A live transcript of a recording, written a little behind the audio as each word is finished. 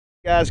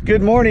Guys,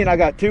 good morning. I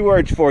got 2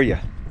 words for you.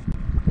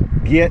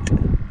 Get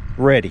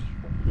ready.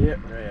 Get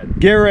ready.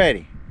 Get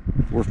ready.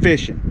 We're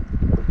fishing.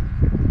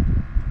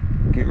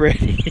 Get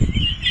ready.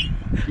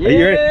 Are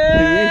you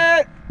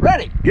ready?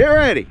 Ready. Get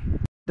ready.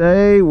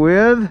 Stay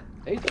with.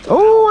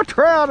 Oh, a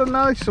trout, a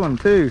nice one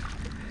too.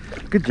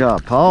 Good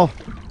job, Paul.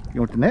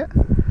 You want the net?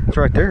 It's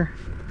right there.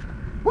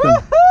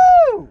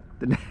 Woohoo!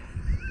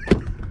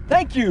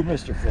 Thank you,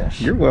 Mr.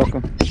 Fish. You're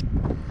welcome.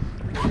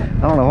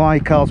 I don't know why he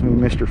calls me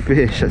Mr.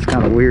 Fish. That's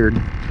kind of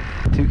weird.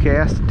 2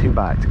 casts and 2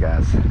 bites,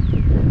 guys.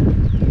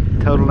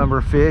 Total number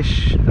of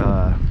fish.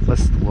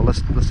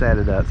 Let's add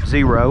it up.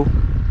 0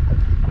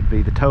 would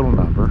be the total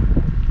number.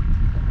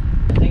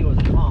 I think it was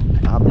a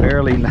pump. I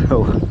barely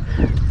know.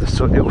 It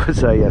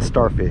was a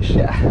starfish.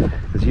 Yeah.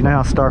 Because you know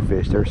how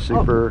starfish, they're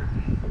super.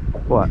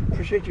 What?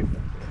 Appreciate you.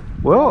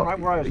 Well, Right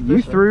where I was you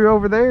fishing. threw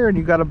over there and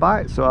you got a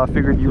bite, so I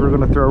figured you were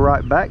going to throw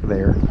right back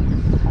there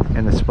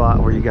in the spot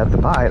where you got the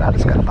bite. I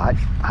just got a bite.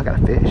 I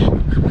got a fish.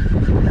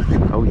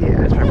 Oh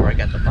yeah. That's right where I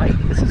got the bite.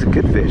 This is a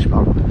good fish,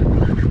 Bob.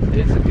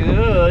 It's a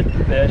good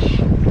fish.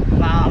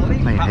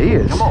 Man, he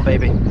is. Come on,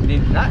 baby. You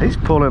need that. He's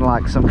pulling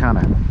like some kind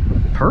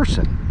of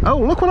person. Oh,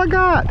 look what I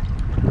got.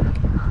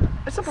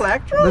 It's a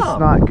black drum. This is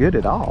not good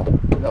at all.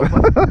 No, it's a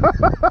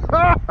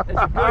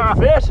good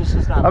fish. It's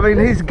just not. I mean,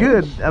 a he's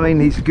good. fish. I mean,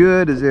 he's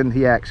good as in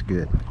he acts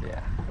good.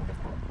 Yeah.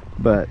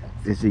 But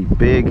is he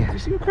big? You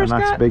see what A Chris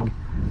nice got? big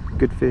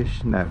good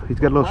fish? No. He's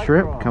got a little Black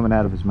shrimp drum. coming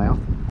out of his mouth.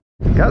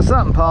 Got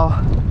something, Paul.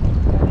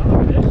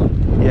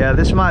 Yeah,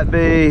 this might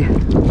be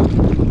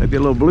maybe a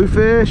little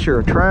bluefish or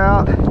a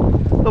trout.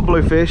 A little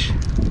bluefish.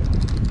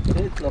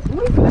 It's a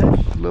blue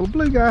fish. Little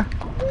blue guy.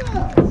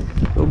 Yeah.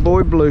 Little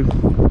boy blue.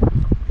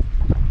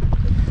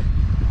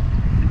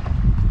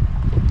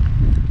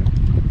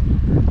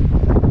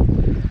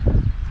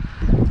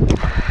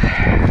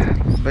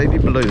 Baby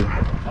blue.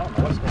 I don't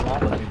know what's going on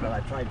with me, but I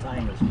tried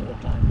tying this 4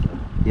 times.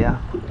 Yeah.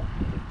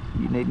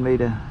 You need me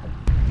to.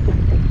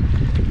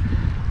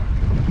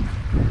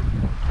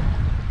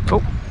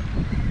 Oh.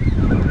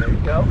 There you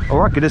go.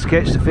 Or I could just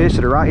catch the fish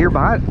that are right here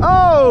behind.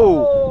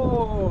 Oh!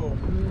 Oh,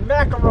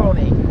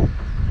 macaroni.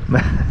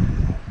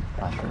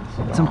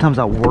 Sometimes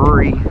I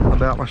worry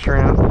about my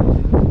shrimp.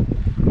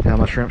 How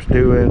my shrimp's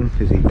doing.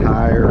 Is he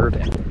tired?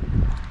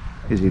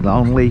 Is he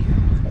lonely?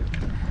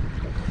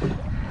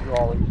 You're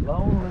always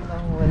lonely,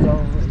 lonely,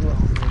 lonely,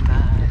 lonely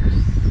nights.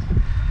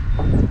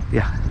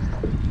 Yeah.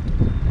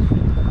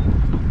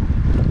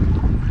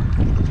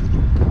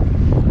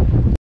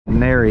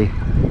 Nary.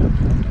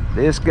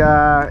 This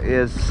guy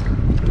is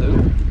Blue.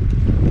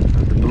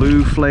 the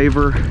blue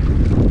flavor.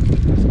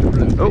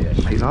 Blue Oh,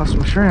 fish. he lost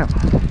my shrimp.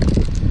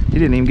 He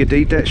didn't even get to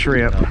eat that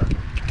shrimp.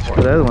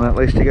 For the other one, at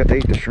least he got to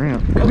eat the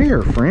shrimp. Come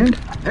here, friend.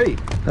 Hey,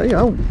 Hey,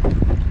 I want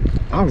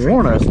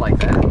just to. like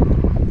that.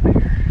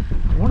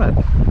 I want to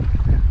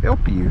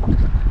help you.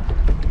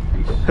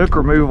 Hook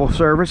removal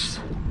service.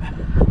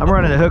 I'm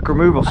running a hook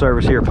removal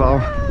service here,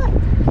 Paul.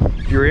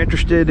 If you're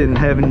interested in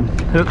having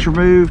hooks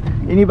removed,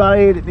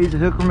 anybody that needs a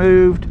hook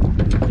removed,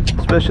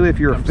 especially if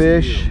you're a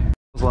fish,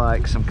 it's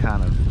like some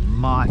kind of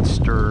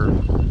monster,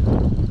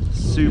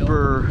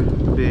 super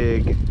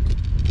big,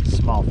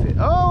 small fish.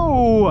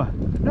 Oh!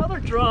 Another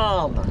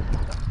drum.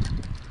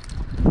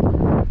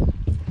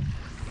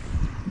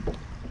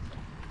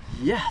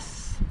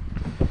 Yes.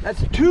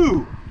 That's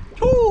 2.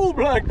 2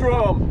 black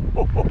drum.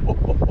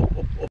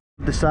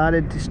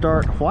 Decided to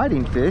start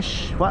whiting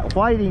fish.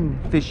 Whiting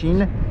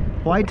fishing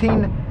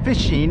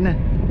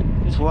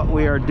is what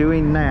we are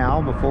doing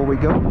now before we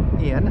go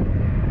in.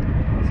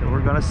 So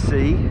we're gonna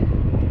see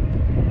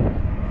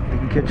if we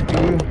can catch a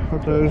few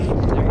of those You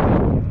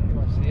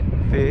want to see it?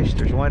 fish.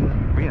 There's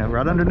one, you know,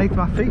 right underneath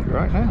my feet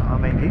right now. I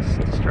mean, he's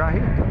just right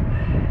here.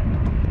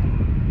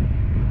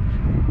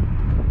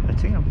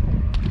 That's him.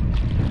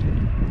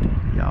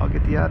 Y'all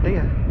get the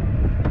idea.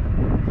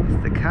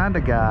 It's the kind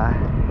of guy.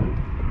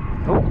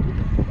 Oh,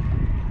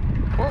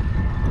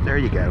 there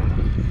you go.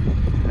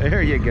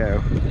 There you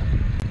go.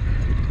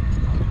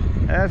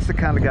 That's the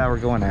kind of guy we're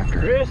going after.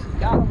 Chris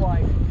got a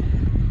white.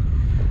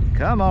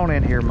 Come on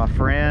in here, my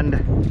friend.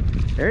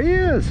 There he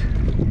is.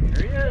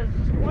 There he is.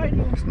 It's whiting.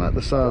 It's not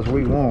the size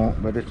we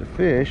want, but it's a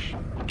fish.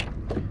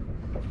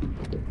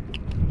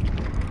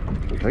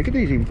 Take it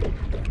easy,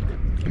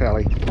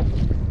 Pally.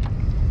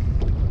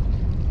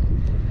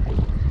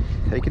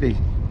 Take it easy.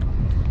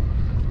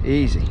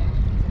 Easy.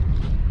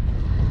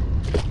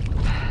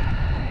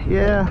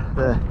 Yeah,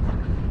 the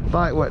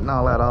bite wasn't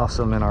all that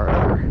awesome in our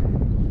other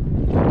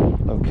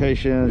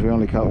locations. We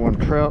only caught 1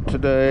 trout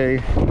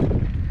today.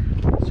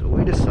 So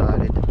we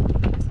decided.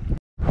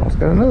 Let's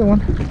got another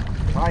one.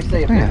 I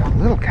say a big Man, one.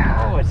 little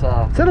guy. Oh, it's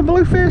a. Is that a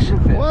bluefish?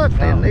 Bluefish. What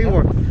No, in the no.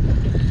 world? I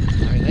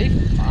mean, they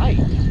fight.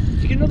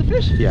 You get another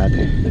fish? Yeah, I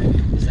do.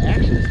 This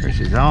action is This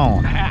is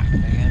on. packed,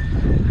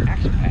 man.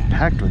 Action packed.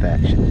 Packed with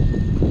action.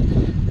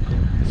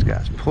 This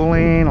guy's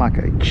pulling like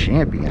a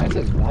champion. That's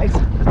a nice.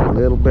 That's a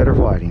little better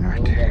whiting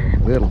right there.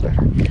 A little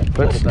better.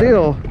 But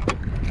still,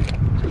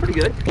 It's pretty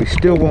good. we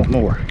still want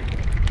more.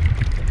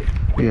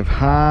 We have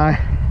high.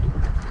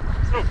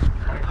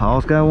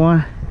 Paul's got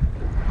one.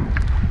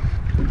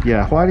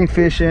 Yeah, whiting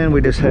fishing.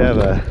 We just have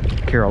a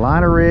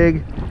Carolina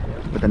rig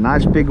with a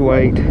nice big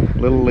weight,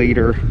 little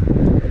leader,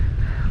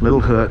 little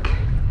hook.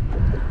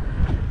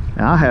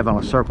 Now I have on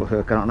a circle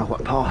hook. I don't know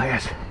what Paul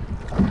has.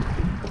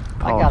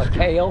 I got a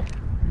kale.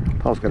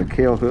 Paul's got a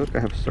kale hook. I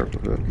have a circle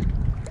hook.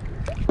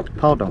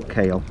 Paul don't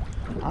kale.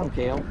 I'm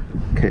kale.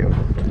 Kale.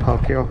 Paul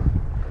kale.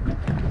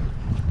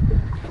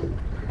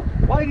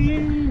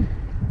 Whiting.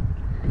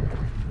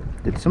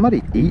 Did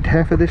somebody eat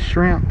half of this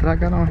shrimp that I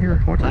got on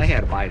here? What's I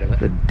had a bite of it.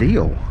 the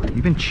deal?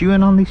 You've been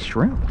chewing on these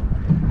shrimp.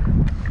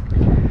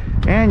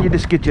 And you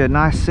just get you a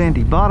nice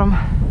sandy bottom.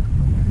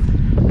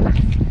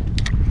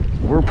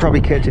 We're probably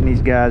catching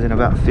these guys in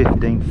about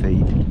 15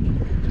 feet,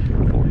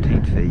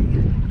 14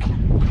 feet.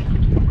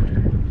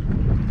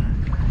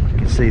 You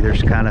can see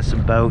there's kind of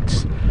some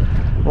boats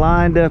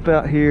lined up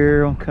out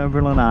here on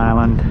Cumberland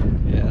Island.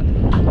 Yeah.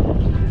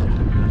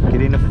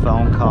 Getting a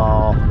phone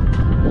call.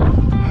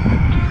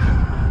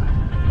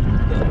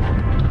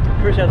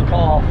 Chris has a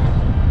call.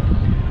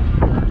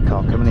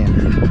 Call coming in.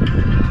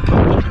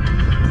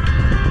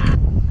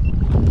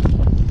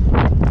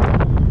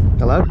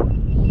 Hello?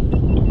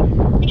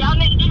 Y'all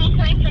need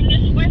anything from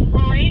this West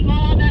Marine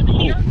while I'm up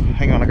here?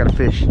 Hang on, I got a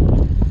fish.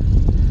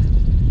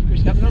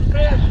 Chris got another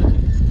fish.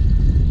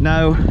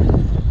 No.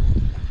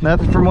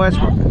 Nothing from West.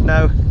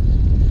 No.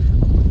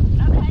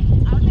 Okay,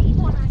 I was just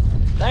wondering.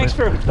 Thanks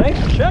for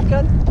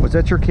checking. Was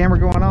that your camera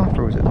going off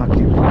or was it my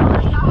camera?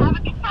 Y'all have a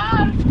good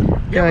time.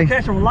 Yeah, we're Okay.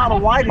 catching a lot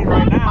of whiting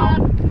right now.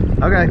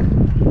 Okay.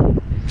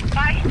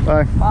 Bye.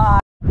 Bye. Bye.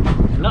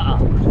 Nuh-uh.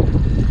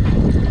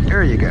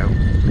 There you go.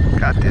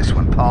 Got this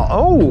one, Paul.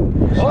 Oh,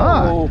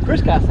 Oh,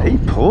 Chris got some. he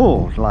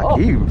pulled like Oh.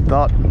 he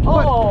thought.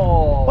 What?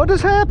 Oh. What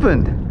just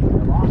happened? I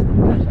lost the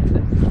fish, I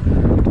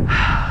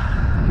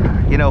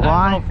think. You know I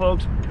why? don't know,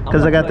 folks.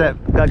 Because I got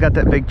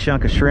that big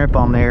chunk of shrimp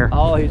on there.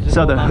 Oh, he's just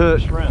So the holding on to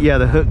hook, shrimp. yeah,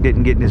 the hook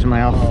didn't get in his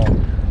mouth. Oh.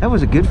 That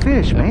was a good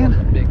fish, That man.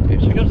 wasn't a big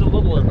fish. Here comes the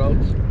littler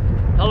boats,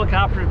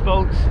 helicopter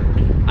boats.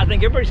 I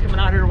think everybody's coming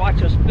out here to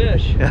watch us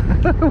fish.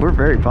 We're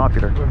very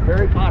popular. We're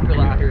very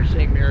popular out here at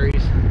St.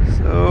 Mary's.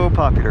 So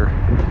popular.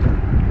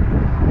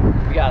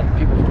 We got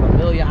people from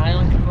Amelia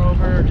Island coming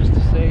over just to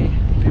see.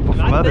 People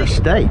from other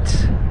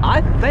states.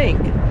 I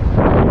think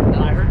that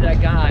I heard that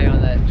guy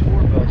on that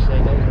tour boat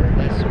say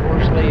that's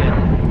Horsley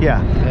and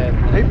Yeah,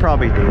 they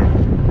probably did.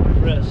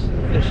 Chris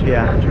fishing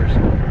Yeah. adventures.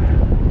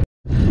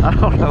 I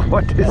don't know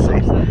what this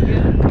is.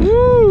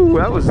 Woo!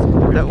 That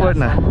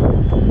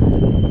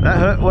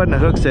wasn't a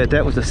hook set.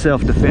 That was a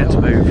self-defense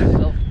move.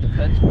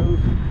 Self-defense move.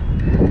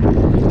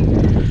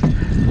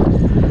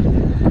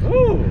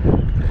 Ooh!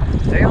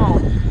 Stay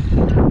on.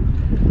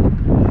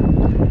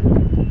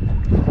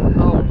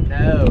 Oh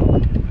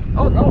no!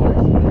 Oh no!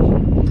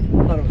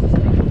 I thought it was a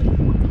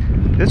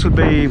stuff. This would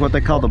be what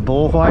they call the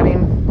bull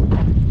whiting.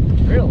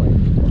 Really?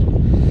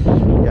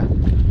 Yeah,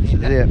 this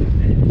is it. I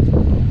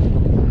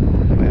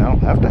mean, I don't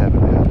have to have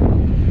it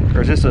now.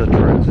 Or is this a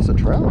trout? Is this a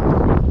trout?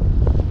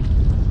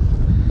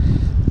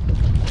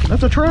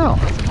 That's a trout.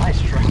 That's a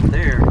nice trout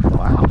there.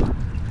 Wow.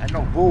 And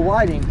no bull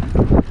whiting.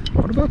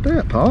 What about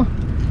that, Paul?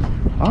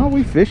 Why are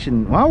we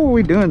fishing? Why were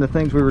we doing the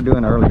things we were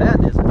doing earlier? That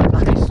is a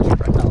nice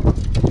trout.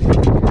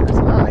 That's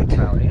a white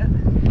trout, yeah.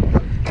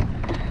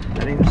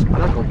 That ain't a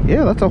speckle.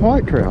 Yeah, that's a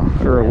white trout.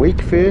 Or a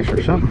weak fish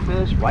or something.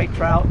 Fish, white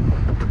trout.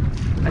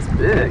 That's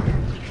big.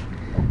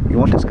 You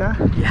want this guy?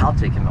 Yeah, I'll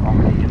take him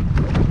home.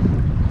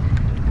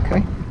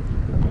 Okay.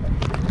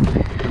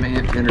 Let me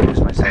introduce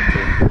myself to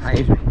you.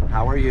 Hi,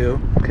 how are you?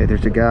 Okay,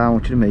 there's the guy I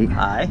want you to meet.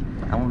 Hi.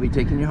 I'm going to be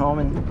taking you home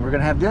and we're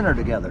going to have dinner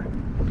together.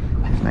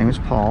 His name is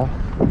Paul.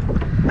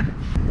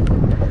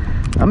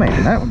 I mean,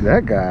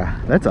 that guy,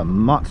 that's a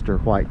monster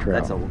white trout.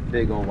 That's a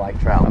big old white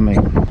trout. I mean,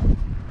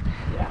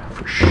 Yeah.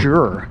 for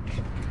sure.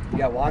 You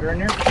got water in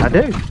there? I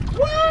do.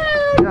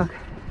 Yeah.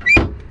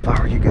 If I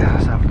were you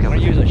guys, I would I'm go, going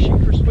to use a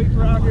sheeper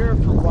sweeper out here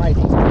for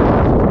whiting.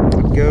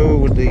 go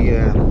with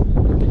the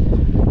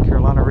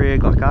Carolina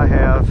rig like I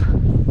have.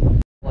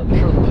 Well, I'm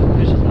sure the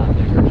fish is not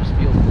bigger, it just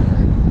feels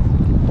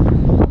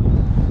bigger.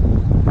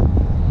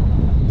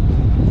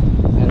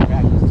 Matter of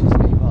fact, let's just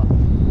gave up.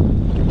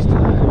 He's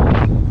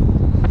tired.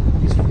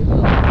 These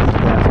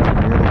guys are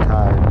really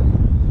tired.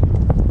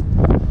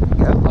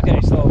 Go. Okay,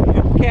 so you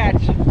can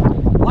catch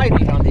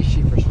whiting on these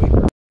sheeper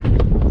sweepers.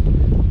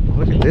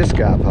 Look at this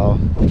guy, Paul.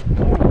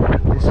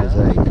 This is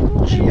a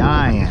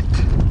giant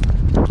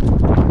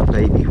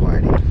baby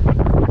whiting.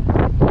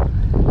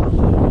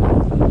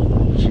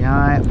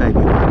 Giant baby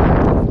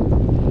whiting.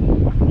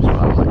 That's what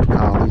I like to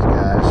call these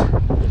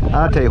guys.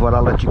 I'll tell you what,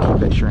 I'll let you keep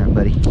that shrimp,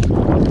 buddy.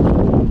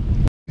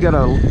 You got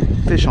a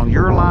fish on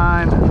your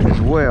line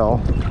as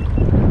well.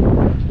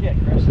 Yeah,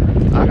 Chris.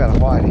 I got a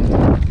whiting.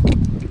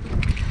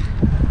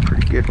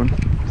 Pretty good one.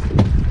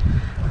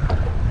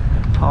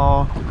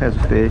 Paul has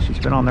a fish. He's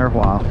been on there a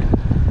while.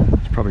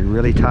 He's probably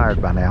really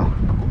tired by now.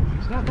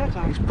 It's not that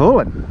time. He's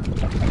pulling.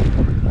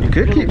 You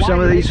could keep some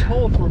of these. They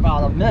hold for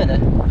about a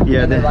minute.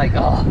 Yeah, and they're like,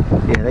 oh.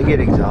 Yeah, they get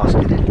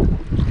exhausted.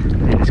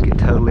 They just get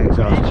totally He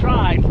exhausted.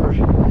 tried for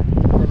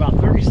about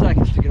 30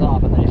 seconds to get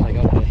off, and then he's like,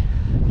 okay.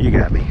 You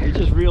got me. You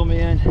just reel me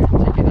in,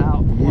 take it out.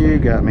 Oh, You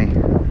got me.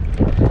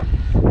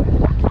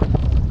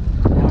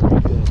 That'll be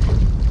good.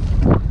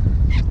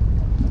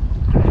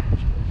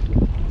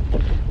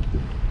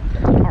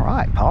 All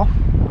right, Paul.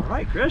 All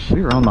right, Chris.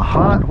 We are on the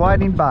hot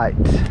whiting bite.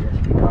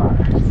 Yes, we are.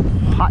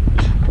 Hot.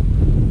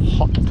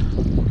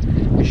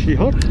 Hot. Is she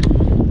hot?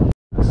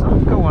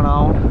 Something going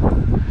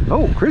on.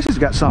 Oh, Chris has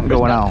got something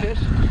going on. Fish.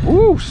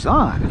 Ooh,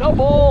 son.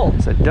 Double.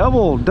 It's a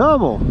double.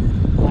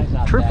 Mine's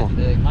not Triple. that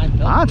big. Mine's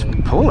Mine's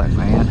big. pulling,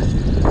 man.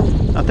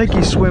 I think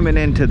he's swimming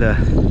into the...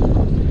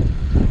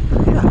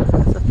 Yeah,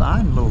 that's a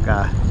fine little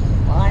guy.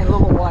 Mine a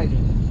little white.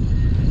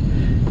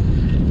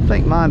 I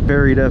think mine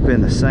buried up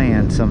in the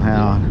sand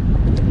somehow.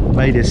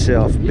 Made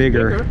himself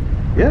bigger.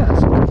 Yeah.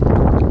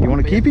 You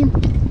want to keep him?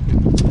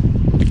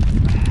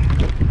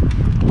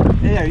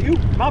 Hey, are you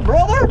my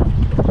brother?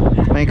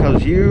 I mean,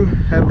 because you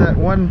have that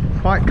one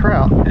white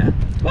trout. Yeah.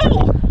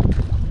 Wiggle.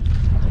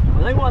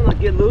 When they want to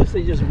get loose,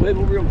 they just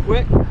wiggle real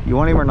quick. You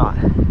want him or not?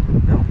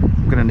 No.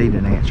 I'm going to need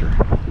an answer.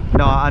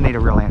 No, I need a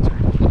real answer.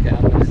 Okay,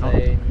 I'm going to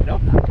say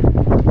nope.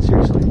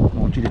 Seriously, I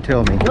want you to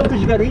tell me. No,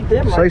 because you got to eat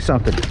them Say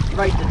something.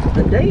 right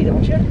the day,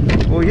 don't you?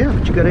 Well, yeah,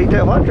 but you got to eat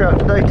that white trout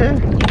today,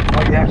 too.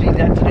 Oh, you have to eat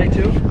that today,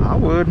 too? I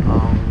would.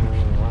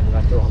 I'm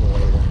going to throw them away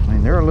then. I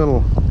mean, they're a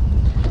little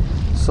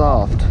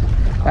soft.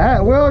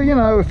 Well, you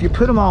know, if you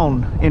put them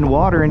in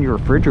water in your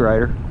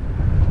refrigerator,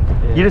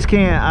 you just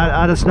can't,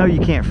 I just know you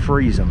can't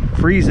freeze them.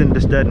 Freezing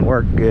just doesn't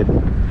work good Go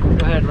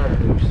ahead and let it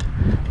loose.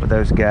 with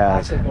those I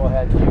guys. said go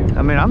ahead and use.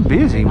 I mean, I'm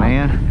busy,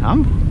 man.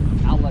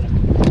 I'll let it.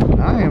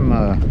 I am,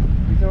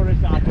 You throw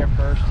this out there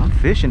first. I'm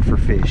fishing for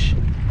fish.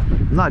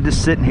 I'm not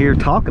just sitting here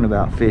talking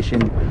about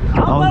fishing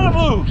I'll let it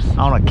loose.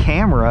 on a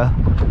camera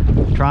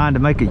trying to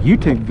make a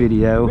YouTube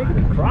video. You're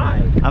making me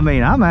cry. I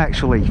mean, I'm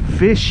actually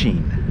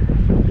fishing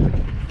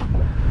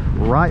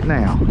right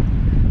now,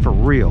 for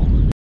real.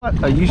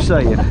 What are you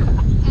saying?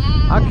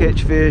 I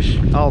catch fish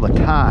all the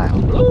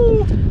time.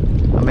 Blue.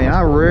 I mean,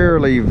 I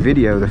rarely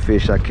video the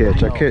fish I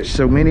catch. I catch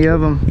so many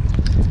of them,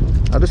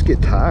 I just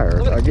get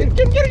tired. I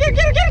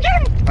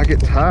get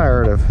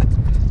tired of,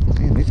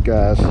 man, these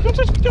guys.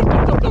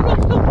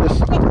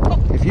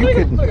 If you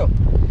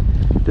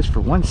could, just for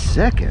 1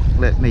 second,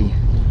 let me,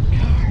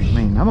 I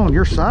mean, I'm on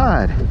your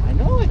side. I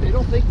know it. They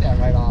don't think that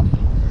right off.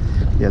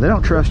 Yeah, they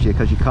don't trust you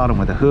because you caught them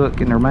with a hook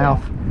in their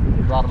mouth.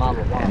 You brought them out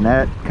of the water. And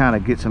that kind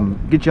of gets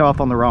you off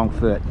on the wrong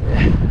foot.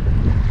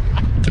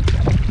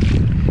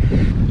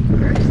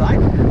 Very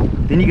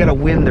exciting. Then you got to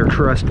win their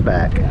trust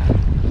back.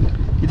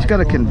 You just got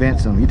to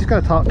convince them. You just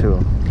got to talk to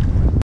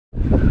them.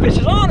 Fish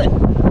is on it.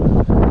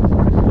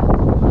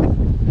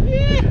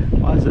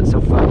 Why is it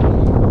so funny?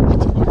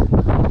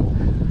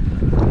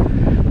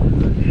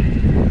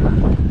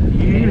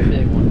 You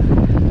big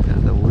one.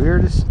 Got the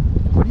weirdest.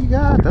 What do you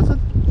got? That's a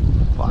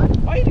fight.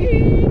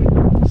 Fighting.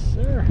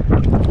 Sir.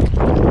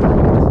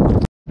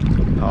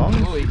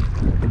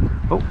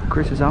 Oh,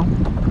 Chris is on.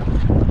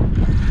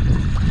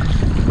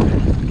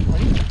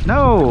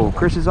 No,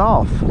 Chris is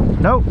off.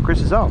 Nope,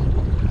 Chris is off.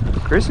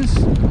 Chris is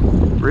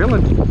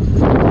reeling. Oh,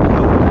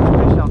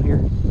 there's fish on here.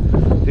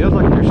 Feels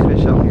like there's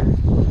fish on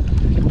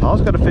here.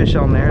 Paul's got a fish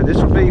on there. This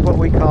would be what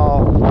we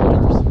call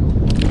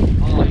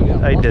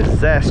a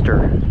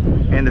disaster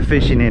in the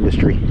fishing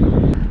industry.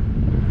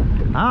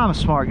 I'm a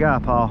smart guy,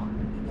 Paul.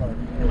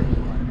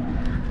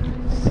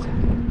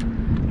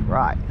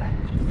 Right.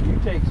 You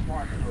take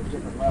smart to a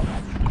different level.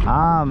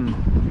 I'm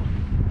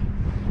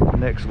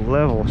next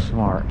level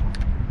smart.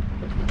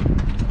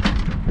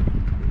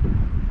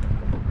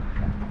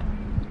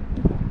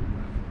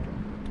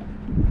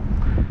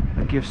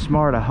 I give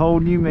smart a whole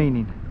new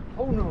meaning.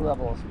 Whole new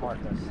level of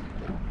smartness.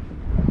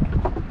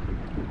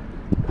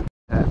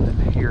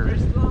 Happening here.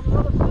 There's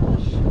another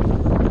fish.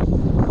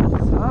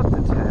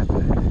 Something's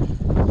happening.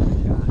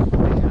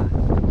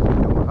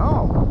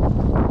 Oh,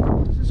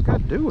 what's this guy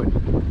doing?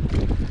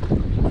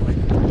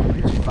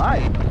 He's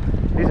fighting.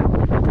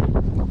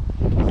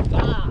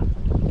 Stop.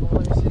 Don't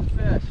let me see the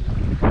fish.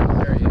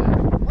 There you go.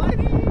 That's a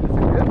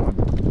good one.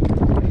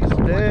 He's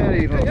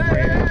steady, little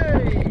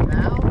friend. Hey,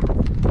 now.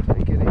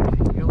 Take it easy.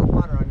 You got a little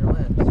water on your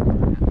lens.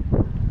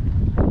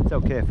 It's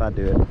okay if I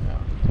do it.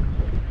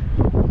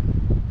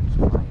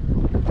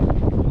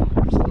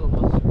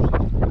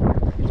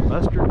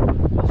 Mustard.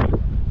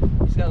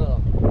 He's got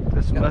a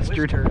This got a mustard.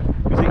 whisker.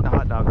 He was eating a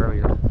hot dog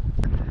earlier.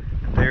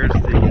 There's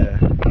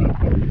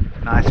the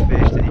nice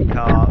fish that he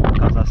caught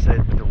because I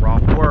said the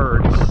wrong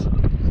words.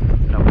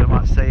 And I will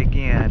not say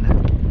again.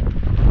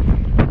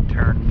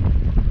 Turn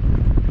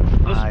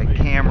my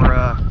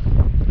camera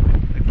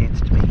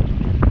against me.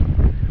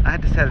 I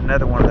just had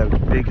another one of those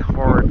big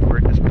hard where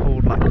it just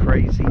pulled like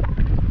crazy.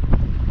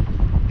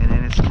 And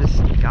then it's just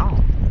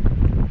gone.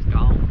 It's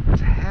gone.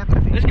 What's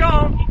happening? It's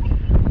gone.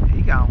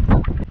 He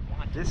gone.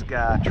 This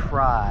guy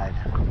tried.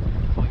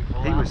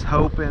 He was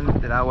hoping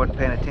that I wasn't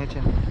paying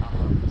attention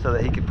so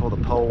that he could pull the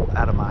pole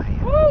out of my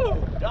hand. Woo!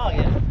 Dog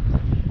yeah.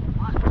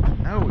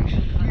 No, he's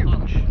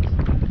huge.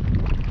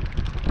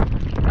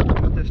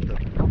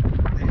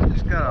 He's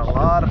just got a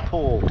lot of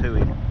pull to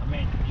him. I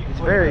mean, you can It's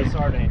put very- a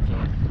sardine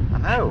can.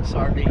 I know.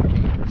 Sardine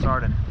can.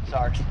 Sardine.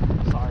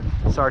 Sardine.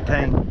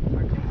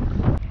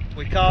 Sartane.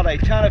 We caught a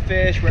ton of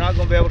fish. We're not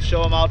going to be able to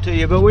show them all to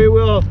you, but we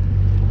will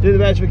do the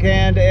best we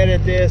can to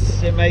edit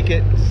this and make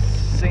it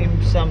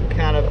seem some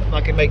kind of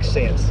like it makes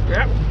sense.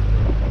 Yep.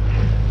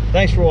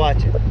 Thanks for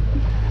watching.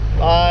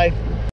 Bye.